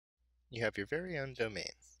You have your very own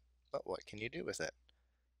domain, but what can you do with it?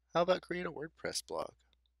 How about create a WordPress blog?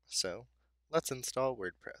 So, let's install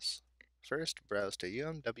WordPress. First, browse to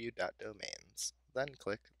umw.domains, then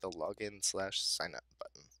click the Login/Signup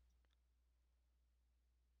button.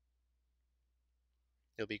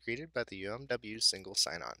 You'll be greeted by the UMW single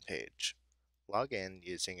sign-on page. Log in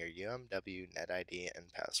using your UMW NetID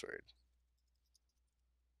and password.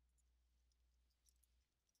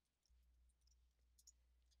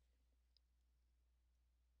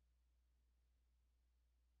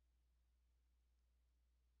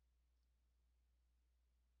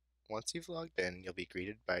 Once you've logged in, you'll be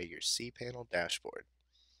greeted by your cPanel dashboard.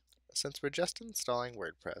 Since we're just installing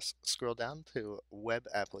WordPress, scroll down to Web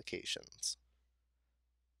Applications.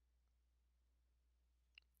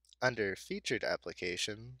 Under Featured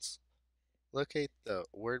Applications, locate the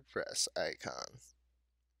WordPress icon.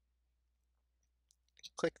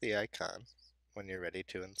 Click the icon when you're ready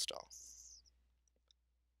to install.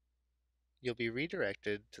 You'll be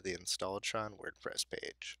redirected to the Installatron WordPress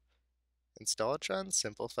page. Installatron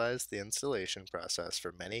simplifies the installation process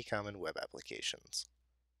for many common web applications.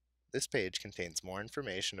 This page contains more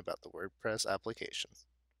information about the WordPress application.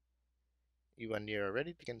 When you are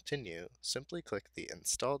ready to continue, simply click the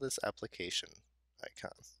Install this application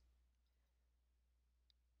icon.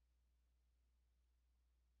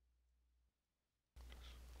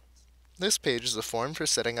 This page is a form for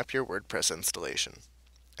setting up your WordPress installation.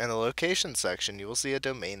 In the Location section, you will see a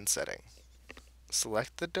domain setting.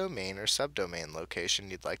 Select the domain or subdomain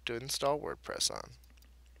location you'd like to install WordPress on.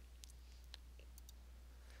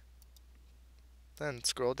 Then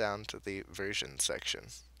scroll down to the Version section.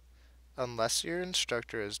 Unless your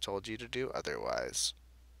instructor has told you to do otherwise,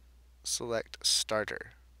 select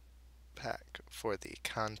Starter Pack for the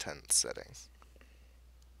Content setting.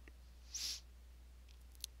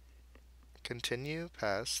 Continue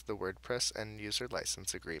past the WordPress End User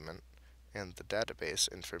License Agreement and the database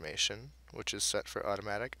information, which is set for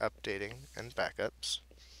automatic updating and backups,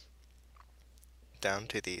 down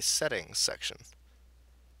to the Settings section.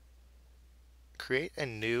 Create a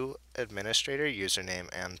new administrator username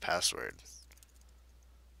and password.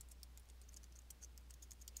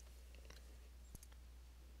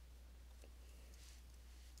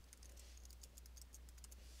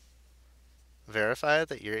 Verify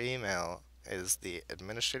that your email is the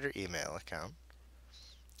administrator email account,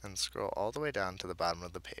 and scroll all the way down to the bottom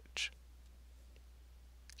of the page.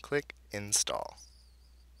 Click Install.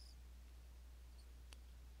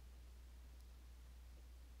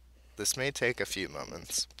 This may take a few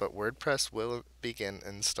moments, but WordPress will begin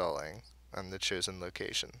installing on the chosen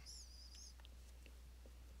location.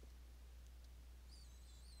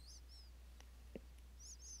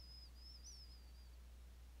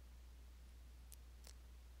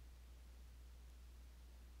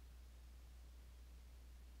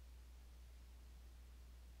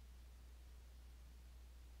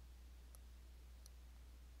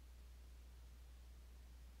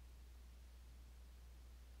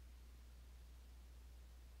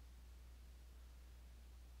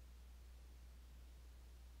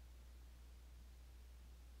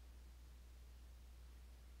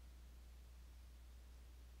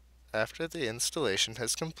 After the installation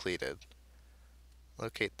has completed,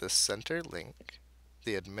 locate the Center link,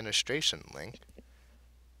 the Administration link,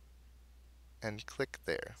 and click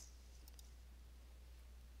there.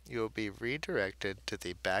 You will be redirected to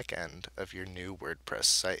the back end of your new WordPress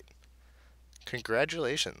site.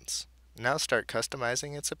 Congratulations! Now start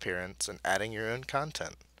customizing its appearance and adding your own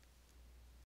content.